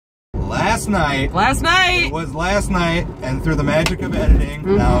last night. Last night! It was last night, and through the magic of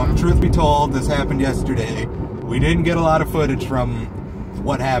editing, now, truth be told, this happened yesterday. We didn't get a lot of footage from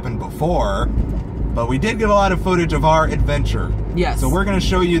what happened before, but we did get a lot of footage of our adventure. Yes. So we're going to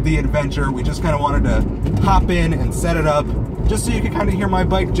show you the adventure. We just kind of wanted to hop in and set it up, just so you could kind of hear my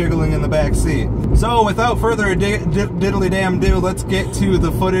bike jiggling in the back seat. So without further diddly damn do, let's get to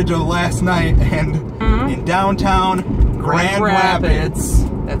the footage of last night and in downtown Grand Rapids.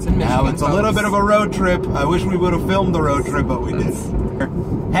 That's in Michigan. Now it's a little bit of a road trip. I wish we would have filmed the road trip, but we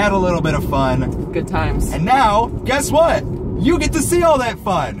didn't. Had a little bit of fun. Good times. And now, guess what? You get to see all that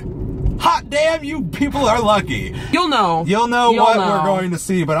fun. Hot damn, you people are lucky. You'll know. You'll know what we're going to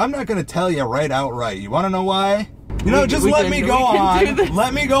see, but I'm not going to tell you right outright. You want to know why? You know, just let me go on.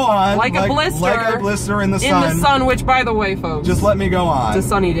 Let me go on. Like a blister. Like a blister in the sun. In the sun, which, by the way, folks. Just let me go on. It's a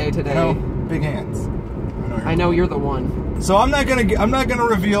sunny day today. You know, big hands. I know you're the one. So I'm not gonna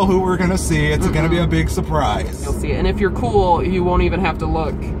reveal who we're gonna see. It's gonna be a big surprise. You'll see it, and if you're cool, you won't even have to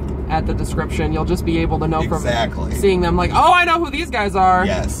look at the description. You'll just be able to know from seeing them. Like, oh, I know who these guys are.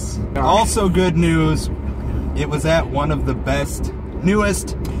 Yes. Also, good news. It was at one of the best,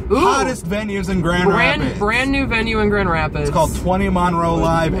 newest, hottest venues in Grand Rapids. Brand new venue in Grand Rapids. It's called 20 Monroe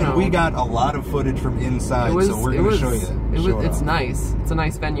Live, and we got a lot of footage from inside. So we're gonna show you. It's nice. It's a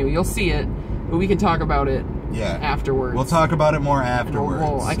nice venue. You'll see it, but we can talk about it. Yeah. Afterwards. We'll talk about it more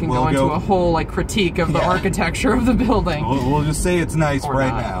afterwards. I can go into a whole critique of the architecture of the building. We'll just say it's nice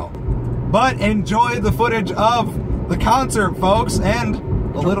right now. But enjoy the footage of the concert, folks, and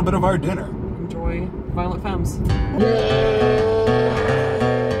a little bit of our dinner. Enjoy Violent Femmes.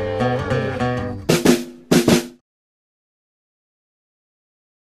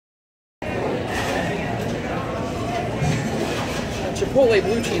 Chipotle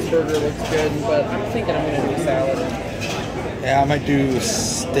blue cheeseburger looks good, but I'm thinking I'm gonna do salad. Yeah, I might do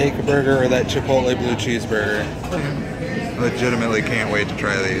steak burger or that Chipotle blue cheeseburger. Legitimately can't wait to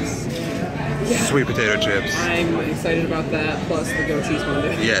try these. Yeah. Sweet potato chips. I'm excited about that, plus the goat cheese one.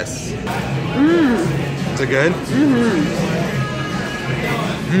 Yes. Is it good?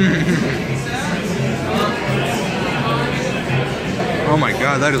 Oh my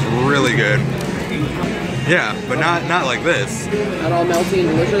god, that is really good. Yeah, but not like this. Not all melty and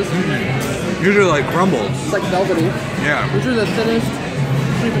delicious. Usually like crumbles. It's like velvety. Yeah. These are the thinnest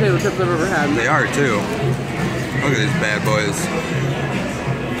sweet potato chips I've ever had. They are too. Look at these bad boys.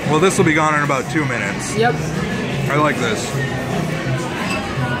 Well, this will be gone in about 2 minutes. Yep. I like this.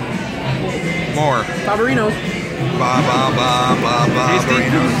 More. Barbarinos. Barbarinos.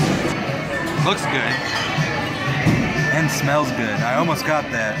 Looks good. And smells good. I almost got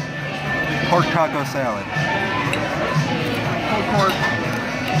that. Pork taco salad. Pork.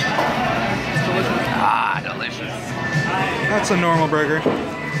 Delicious. Ah, delicious. That's a normal burger. Did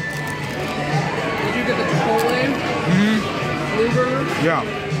you get the Chipotle? Blue burger? Yeah.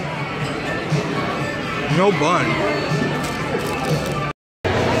 No bun.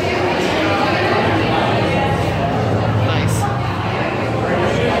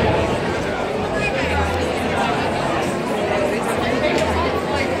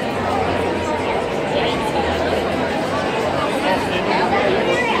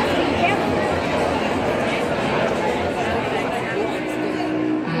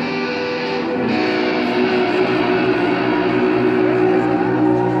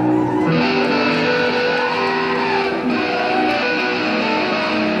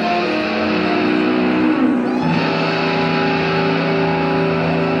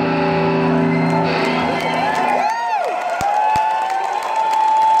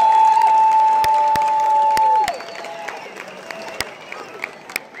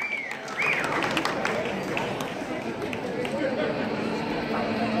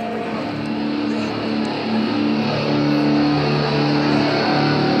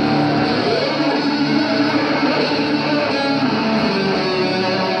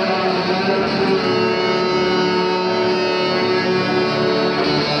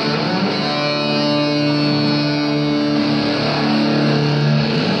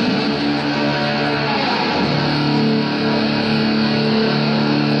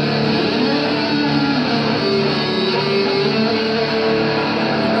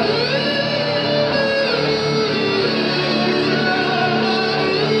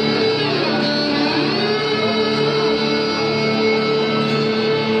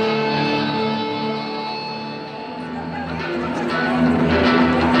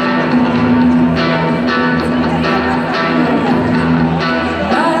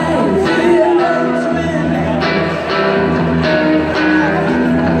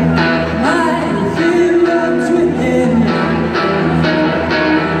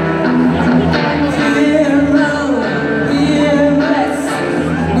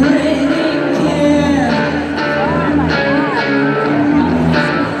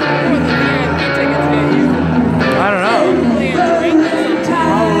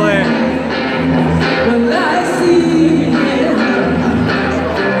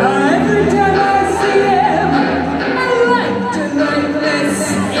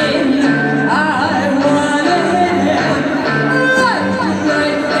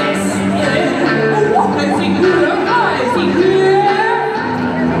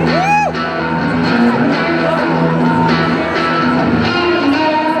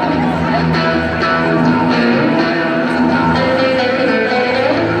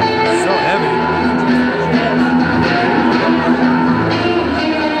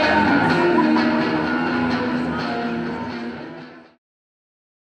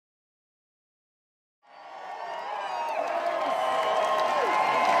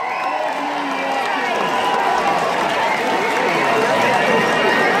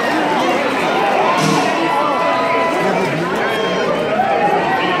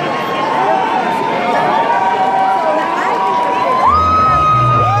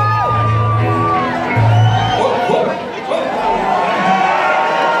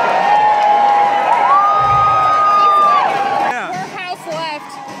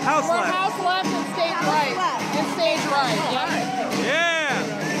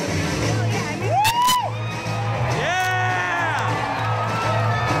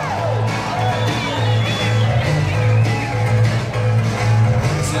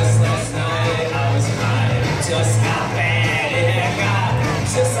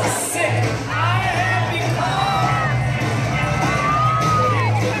 just how sick I have become.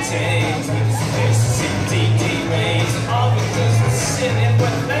 It contains deep, deep waves, all because we're sitting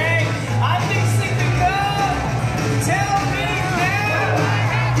one thing. I think sick to come. Tell me now.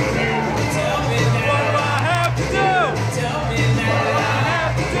 Tell me now. What do I have to do? Tell me now. What do I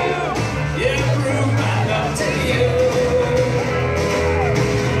have to do? Yeah, prove my love to you.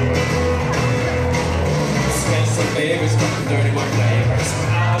 Special favors from 31 flavors.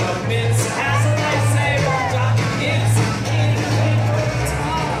 Out of mints has a lightsaber. It's anything but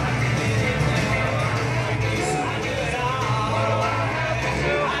time. I do it all. I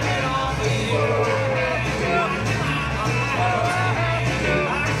do it all for you.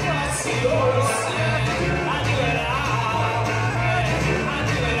 I cross yours. I do it all. I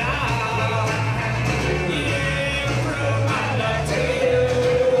do it all. Yeah, prove my love to you.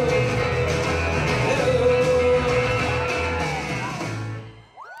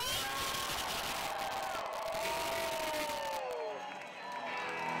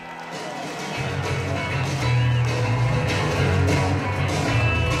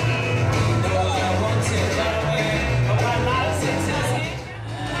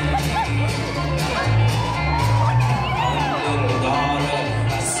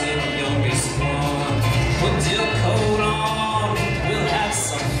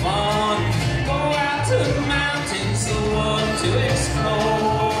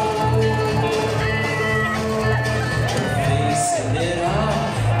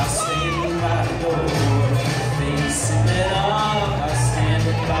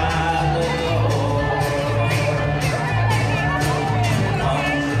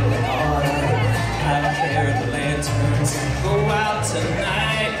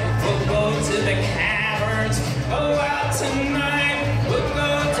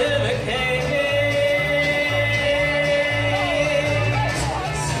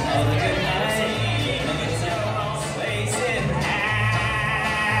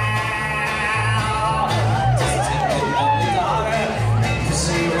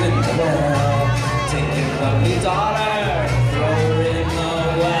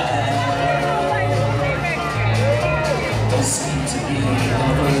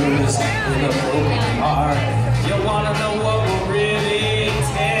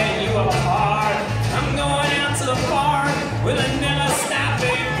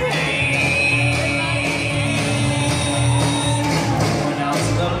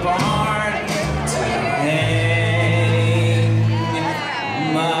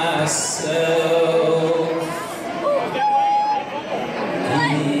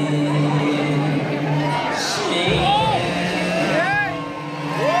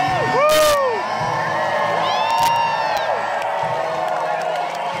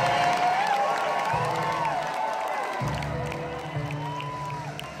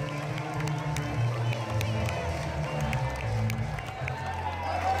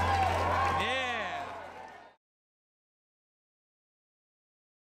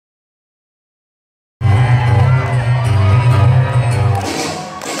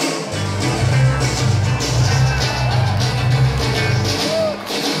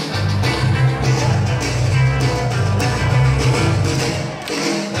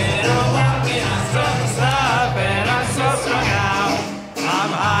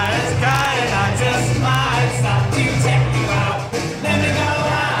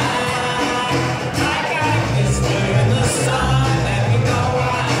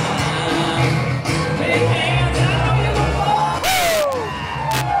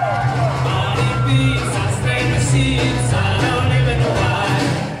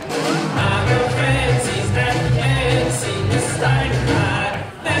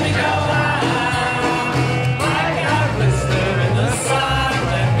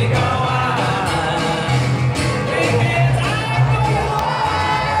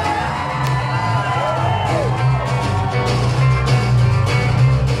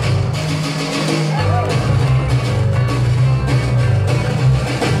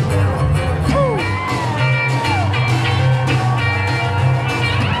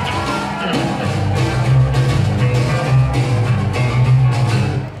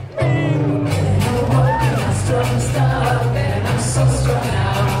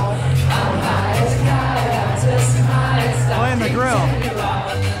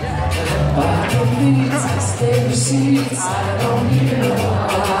 I don't even know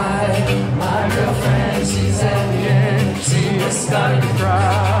why. My girlfriend, she's at the end. She just started to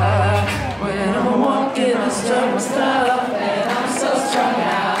cry. When I'm walking, I struggle stuff, and I'm so strung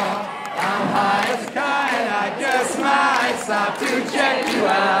out. I'm high as a kite, and I just might stop to check you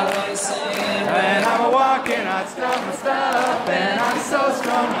out. When I'm walking, I my stuff, and I'm so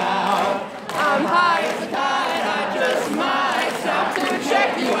strung out. I'm high as a kite, I just might stop to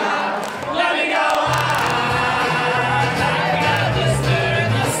check you out. Let me go on. I got this stir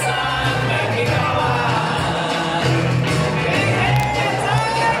in the sun, make me go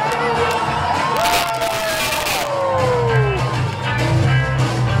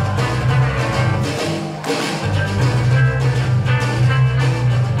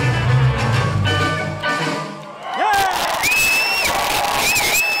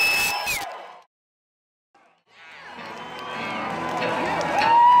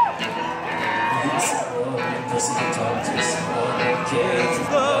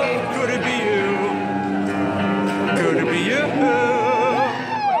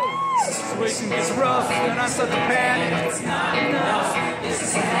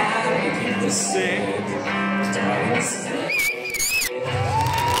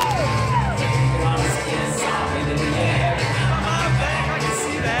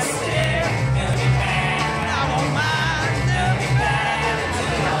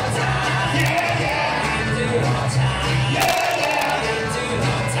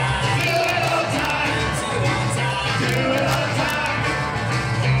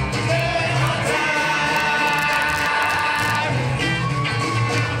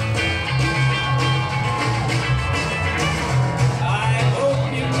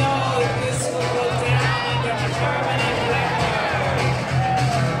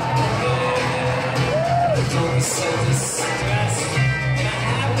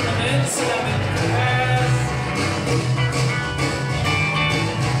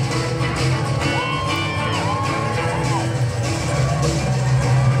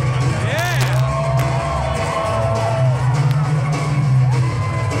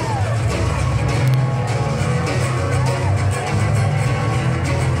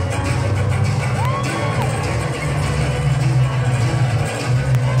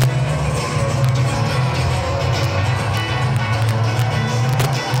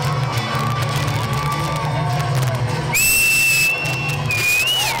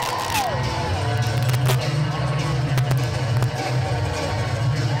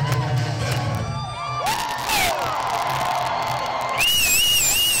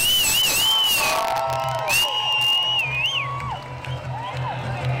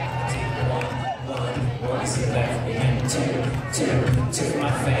two,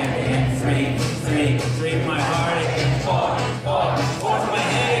 my family, and three, my heartache, and four for my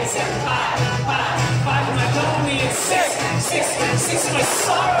headaches, and five for my dopamine, and six for my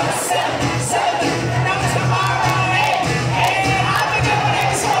sorrow, seven, now it's tomorrow, eight, I think I'm gonna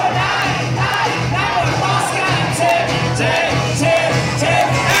have to nine for the boss guy, 10,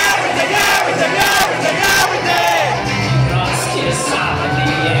 everything, lost kiss off in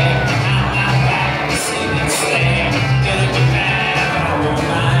the air, I'm back, I'm singing, slam, gonna be mad, but I won't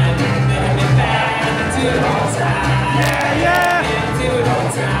mind, gonna be bad, do it all the time, yeah, do it all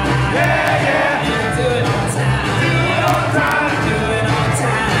the time, yeah, do it all the time, do it all the time, do it all the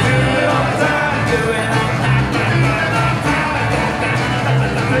time, do it all the time, do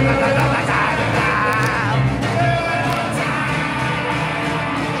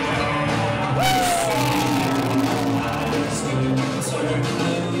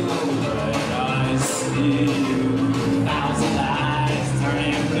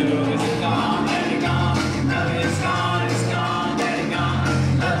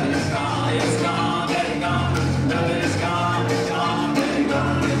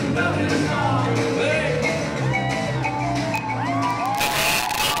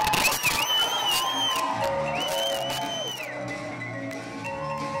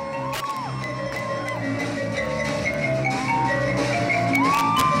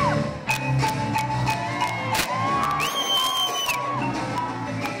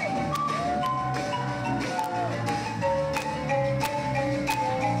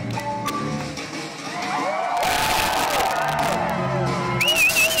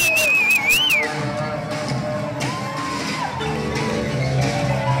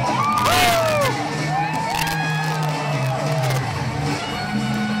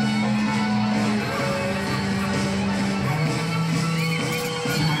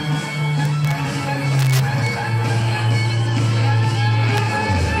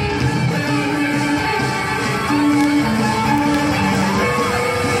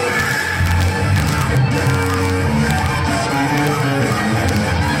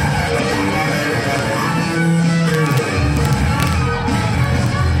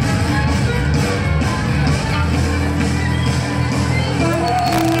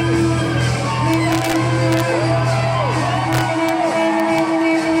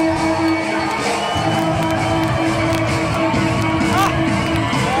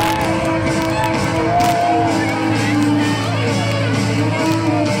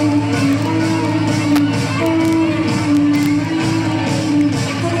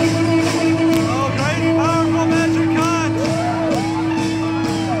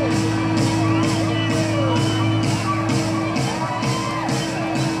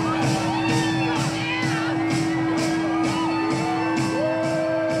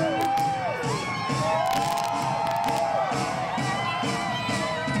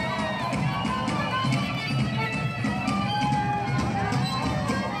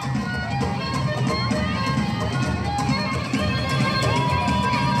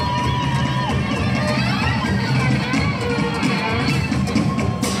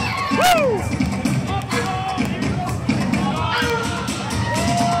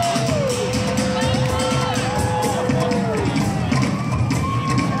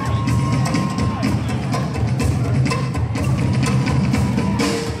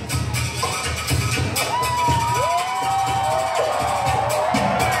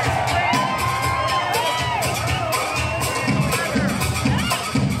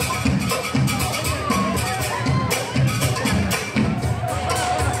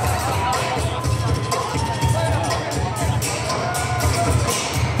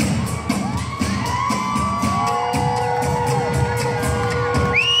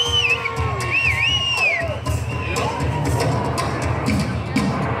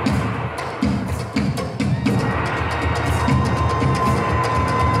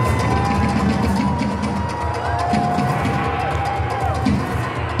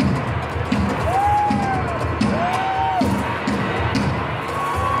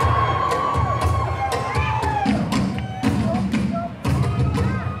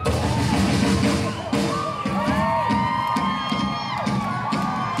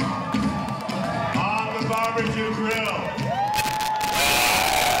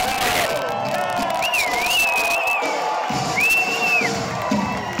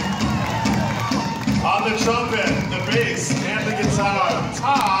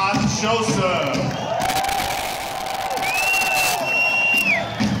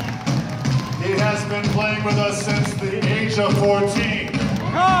been playing with us since the age of 14, which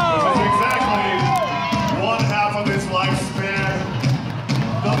is exactly one half of his lifespan.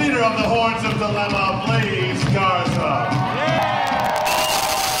 The leader of the Horns of Dilemma, Blaze Garza.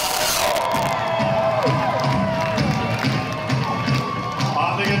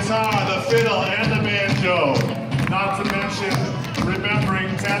 On the guitar, the fiddle, and the banjo. Not to mention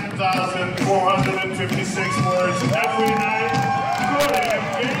remembering 10,456 words every night. Good and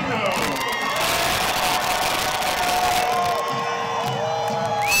bingo.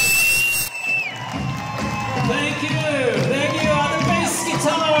 Thank you. Thank you. On the bass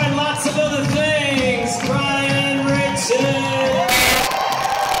guitar and lots of other things, Brian Richard.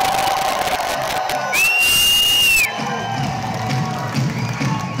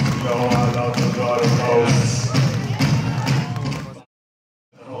 No, I love the Holy Ghost.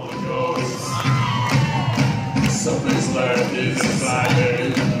 The Holy Ghost. Something's left inside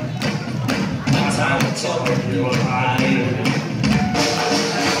me. Time to tell you what I do.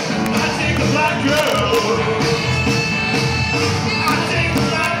 I take the black girl. I take the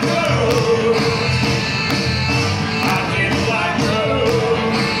black girl. I take the black girl.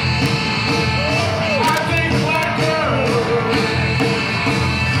 I take the black girl.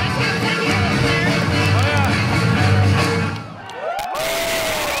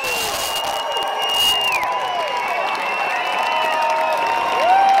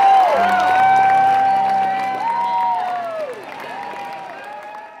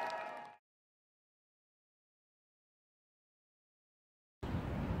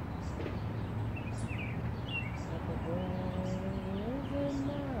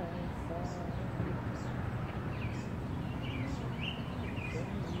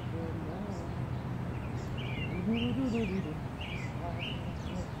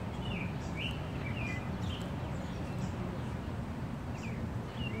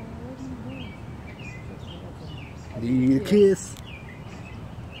 Need a kiss.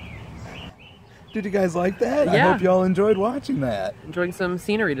 Did you guys like that? Yeah. I hope y'all enjoyed watching that. Enjoying some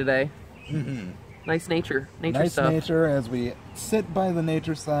scenery today. Nice nature Nice stuff. nature as we sit by the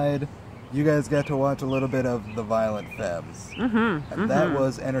nature side. You guys got to watch a little bit of the violent Femmes. And that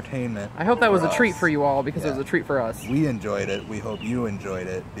was entertainment. I hope that was for a treat us. for you all because it Yeah. was a treat for us. We enjoyed it. We hope you enjoyed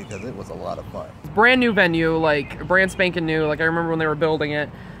it because it was a lot of fun. Brand new venue, like brand spanking new. Like I remember when they were building it.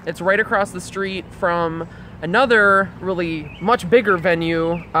 It's right across the street from another really much bigger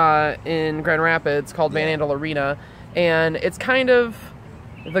venue in Grand Rapids called Van Andel Arena. And it's kind of,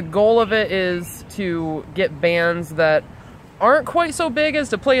 the goal of it is to get bands that aren't quite so big as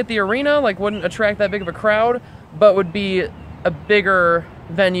to play at the arena, like wouldn't attract that big of a crowd, but would be a bigger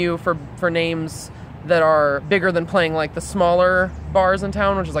venue for names that are bigger than playing like the smaller bars in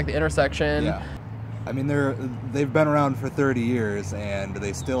town, which is like the Intersection. Yeah. I mean, they've been around for 30 years, and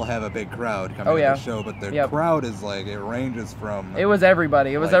they still have a big crowd coming to the show, but their crowd is like, it ranges from... It was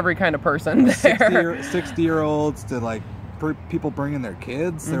everybody. It was like every kind of person there. 60-year-olds to like people bringing their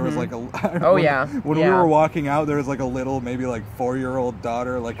kids. There was like a... When we were walking out, there was like a little, maybe like 4-year-old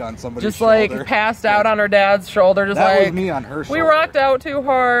daughter like on somebody's shoulder. Just like passed out on her dad's shoulder. Just that like, was me on her shoulder. We rocked out too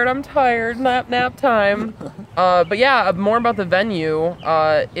hard. I'm tired. Nap time. But yeah, more about the venue.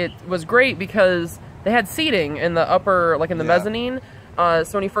 It was great because they had seating in the upper, like in the mezzanine. So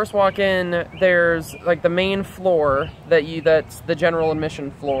when you first walk in, there's like the main floor that's the general admission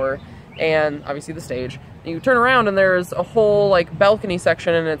floor, and obviously the stage. And you turn around and there's a whole like balcony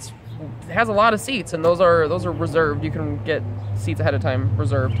section, and it has a lot of seats, and those are reserved. You can get seats ahead of time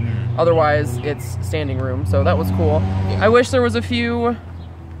reserved. Otherwise, it's standing room. So that was cool. Yeah. I wish there was a few,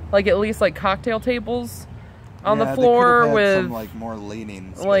 like at least like cocktail tables on the floor with some, like more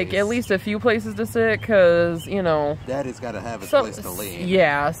leaning space. Like at least a few places to sit, because you know Daddy's got to have a place to lean.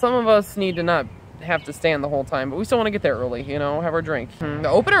 Yeah, some of us need to not have to stand the whole time, but we still want to get there early, you know, have our drink. The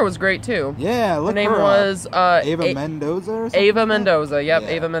opener was great too. Yeah, look, her name was Ava Mendoza or something? Ava Mendoza, yep, yeah.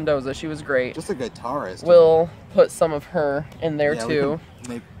 Ava Mendoza. She was great. Just a guitarist. We'll put some of her in there too.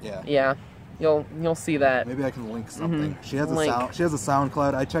 Yeah. You'll see that. Maybe I can link something. She has a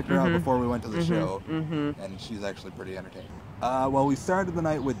SoundCloud. I checked her out before we went to the show, and she's actually pretty entertaining. Well, we started the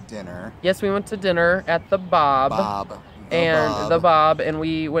night with dinner. Yes, we went to dinner at the Bob. And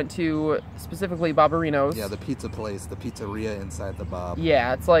we went to specifically Bobberino's. Yeah, the pizza place, the pizzeria inside the Bob.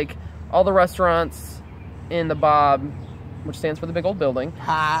 Yeah, it's like all the restaurants in the Bob, which stands for the big old building.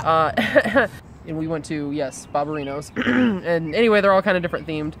 And we went to, Bobberino's. And anyway, they're all kind of different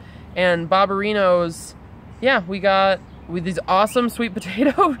themed. And Bobberino's, we got with these awesome sweet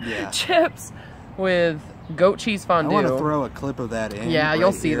potato chips with goat cheese fondue. I want to throw a clip of that in. Yeah,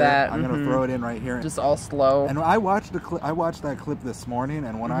 you'll see that. I'm gonna throw it in right here. Just all slow. And I watched that clip this morning,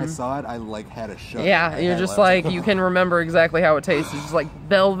 and when I saw it, I like had a show. Yeah, you're just like, you can remember exactly how it tastes. It's just like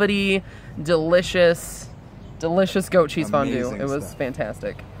velvety, delicious goat cheese fondue. Amazing It was stuff.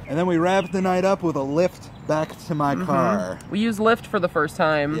 fantastic. And then we wrapped the night up with a lift back to my car. We used Lyft for the first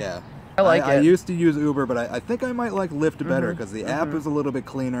time. Yeah. I like it. I used to use Uber, but I think I might like Lyft better because the app is a little bit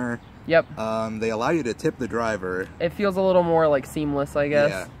cleaner. Yep. They allow you to tip the driver. It feels a little more like seamless, I guess.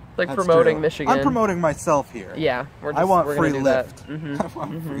 Yeah, Like that's promoting true. Michigan. I'm promoting myself here. Yeah. I want we're free gonna do that. Lyft. I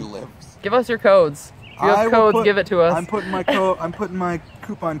want free lifts. Give us your codes. If you have codes, give it to us. I'm putting my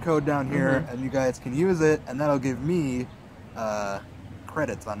coupon code down here, and you guys can use it, and that'll give me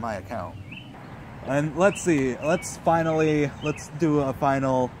credits on my account. And let's see. Let's do a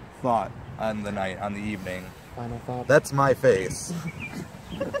final thought on the night, on the evening. Final thought. That's my face.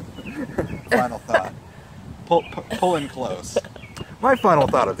 Final thought. Pull in close. My final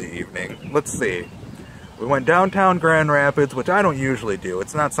thought of the evening. Let's see. We went downtown Grand Rapids, which I don't usually do.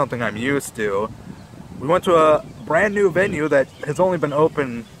 It's not something I'm used to. We went to a brand new venue that has only been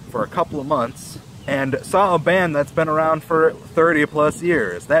open for a couple of months and saw a band that's been around for 30 plus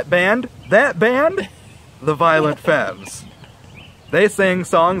years. That band, the Violent Femmes. They sang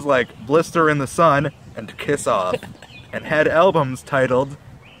songs like Blister in the Sun and Kiss Off and had albums titled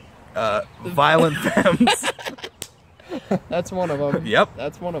Violent Femmes. That's one of them. Yep.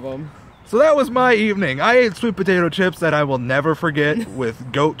 That's one of them. So that was my evening. I ate sweet potato chips that I will never forget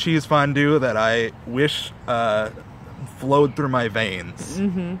with goat cheese fondue that I wish flowed through my veins.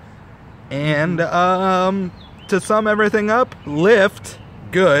 And to sum everything up, Lyft,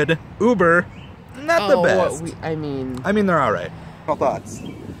 good. Uber, not the best. I mean, they're all right. Final thoughts.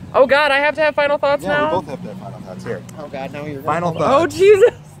 oh God, I have to have final thoughts Yeah, now? we both have to have final thoughts here. Oh God, now you're Final Oh thoughts.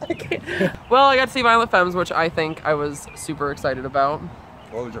 Jesus. I can't. Well, I got to see Violent Femmes, which I think I was super excited about.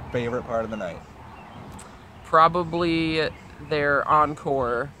 What was your favorite part of the night? Probably their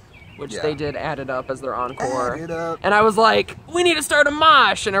encore, which Yeah. they did add it up as their encore. Add it up. And I was like, we need to start a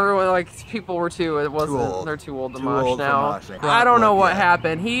mosh, and everyone, like, people were too. It wasn't. old. They're too old to Too mosh old for now. moshing. I don't know what Yeah.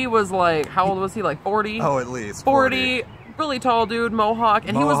 happened. He was like, how old was he? Like 40? Oh, at least 40. Really tall dude, mohawk,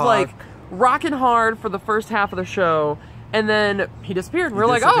 and he was like rocking hard for the first half of the show, and then he disappeared. We're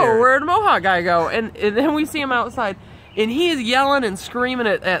like, oh, where'd the mohawk guy go? And then we see him outside. And he is yelling and screaming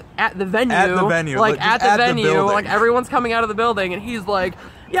at the venue. At the venue. Like, Just at the at the venue. building. Like, everyone's coming out of the building, and he's like,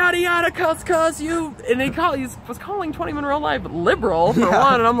 yada yada, cuss, you. And he was calling 20 Monroe Live liberal, for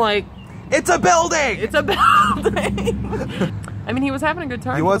one, and I'm like, It's a building! it's a building! I mean, he was having a good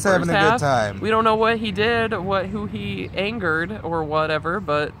time. He for was the having first a good half. time. We don't know what he did, who he angered, or whatever,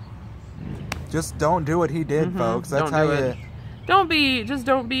 but... Just don't do what he did, folks. That's Don't how do you... it. Don't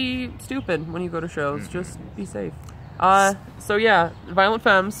be stupid when you go to shows. Just be safe. So yeah, Violent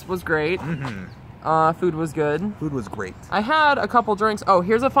Femmes was great. Food was good. Food was great. I had a couple drinks. Oh,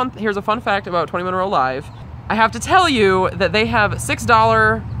 here's a fun fact about 20 Monroe Live. I have to tell you that they have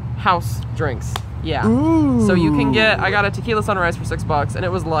 $6 house drinks. Yeah. Ooh. So you can get. I got a tequila sunrise for $6, and it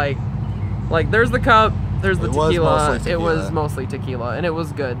was like there's the cup, there's the tequila. It was mostly tequila, and it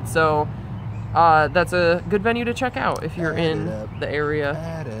was good. So that's a good venue to check out if you're in the area.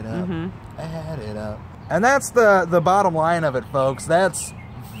 Add it up. Add it up. And that's the bottom line of it, folks. That's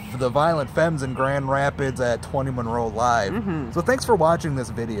the Violent Femmes in Grand Rapids at 20 Monroe Live. So thanks for watching this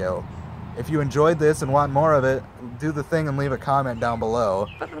video. If you enjoyed this and want more of it, do the thing and leave a comment down below.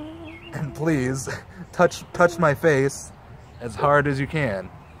 And please, touch my face as hard as you can.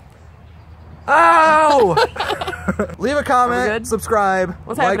 Ow! Leave a comment, subscribe,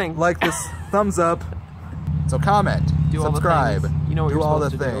 What's happening? like this thumbs up. So comment, Do all the subscribe, things. You know what do you're all the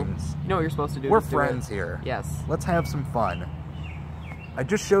supposed to do. things. You know what you're supposed to do. We're Just do it. friends here. Yes. Let's have some fun. I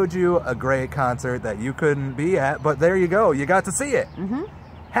just showed you a great concert that you couldn't be at, but there you go. You got to see it.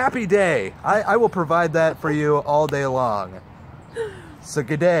 Happy day. I will provide that for you all day long. So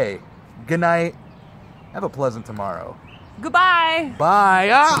good day. Good night. Have a pleasant tomorrow. Goodbye. Bye.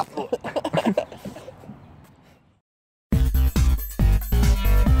 Ah!